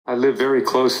I live very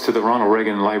close to the Ronald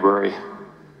Reagan Library.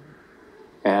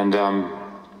 And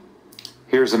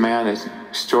here's a man, an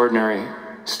extraordinary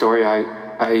story.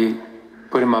 I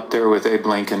put him up there with Abe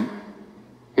Lincoln.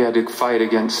 He had to fight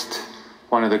against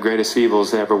one of the greatest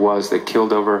evils there ever was that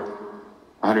killed over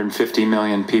 150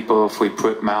 million people. If we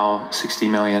put Mao, 60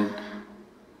 million.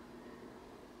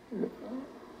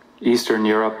 Eastern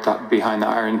Europe, behind the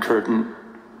Iron Curtain,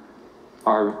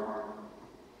 our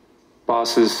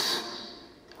bosses,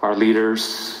 our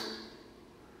leaders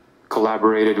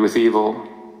collaborated with evil.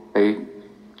 They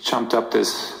chumped up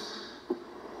this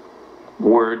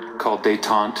word called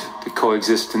détente, the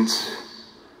coexistence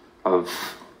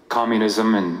of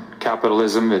communism and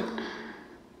capitalism,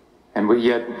 and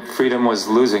yet freedom was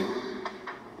losing.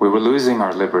 We were losing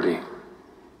our liberty.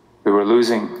 We were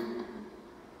losing.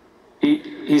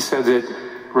 He said that,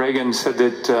 Reagan said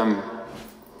that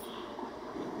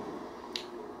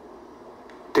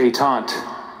détente,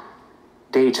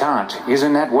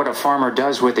 isn't that what a farmer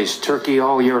does with his turkey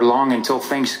all year long until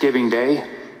Thanksgiving Day?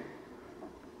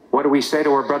 What do we say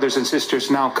to our brothers and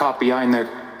sisters now caught behind the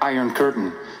Iron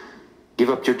Curtain? Give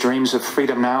up your dreams of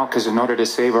freedom now, because in order to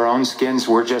save our own skins,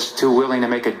 we're just too willing to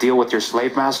make a deal with your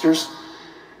slave masters?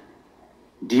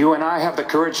 Do you and I have the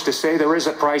courage to say there is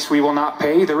a price we will not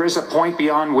pay? There is a point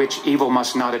beyond which evil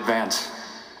must not advance.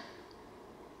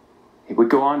 He would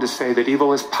go on to say that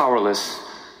evil is powerless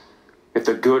if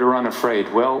the good are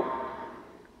unafraid. Well,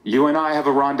 you and I have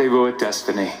a rendezvous with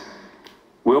destiny.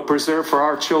 We'll preserve for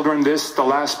our children this, the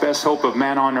last best hope of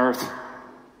man on earth.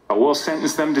 But we'll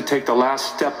sentence them to take the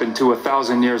last step into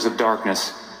 1,000 years of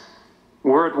darkness.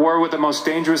 We're at war with the most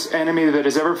dangerous enemy that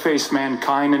has ever faced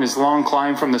mankind in his long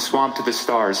climb from the swamp to the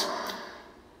stars.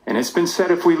 And it's been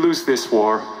said, if we lose this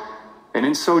war, and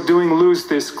in so doing lose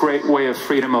this great way of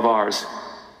freedom of ours,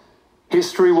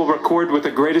 history will record with the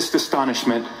greatest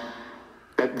astonishment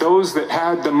that those that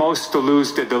had the most to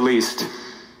lose did the least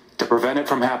to prevent it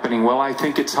from happening. Well, I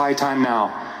think it's high time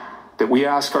now that we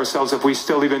ask ourselves if we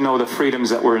still even know the freedoms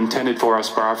that were intended for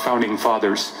us by our founding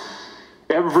fathers.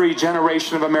 Every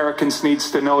generation of Americans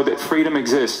needs to know that freedom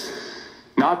exists,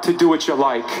 not to do what you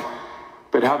like,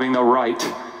 but having the right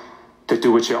to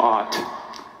do what you ought.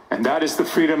 And that is the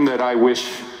freedom that I wish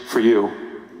for you.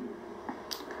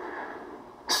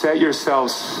 Set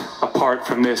yourselves apart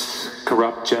from this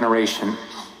corrupt generation.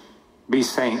 Be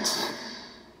saints.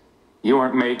 You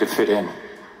aren't made to fit in.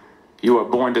 You are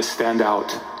born to stand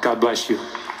out. God bless you.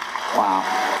 Wow.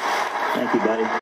 Thank you, buddy.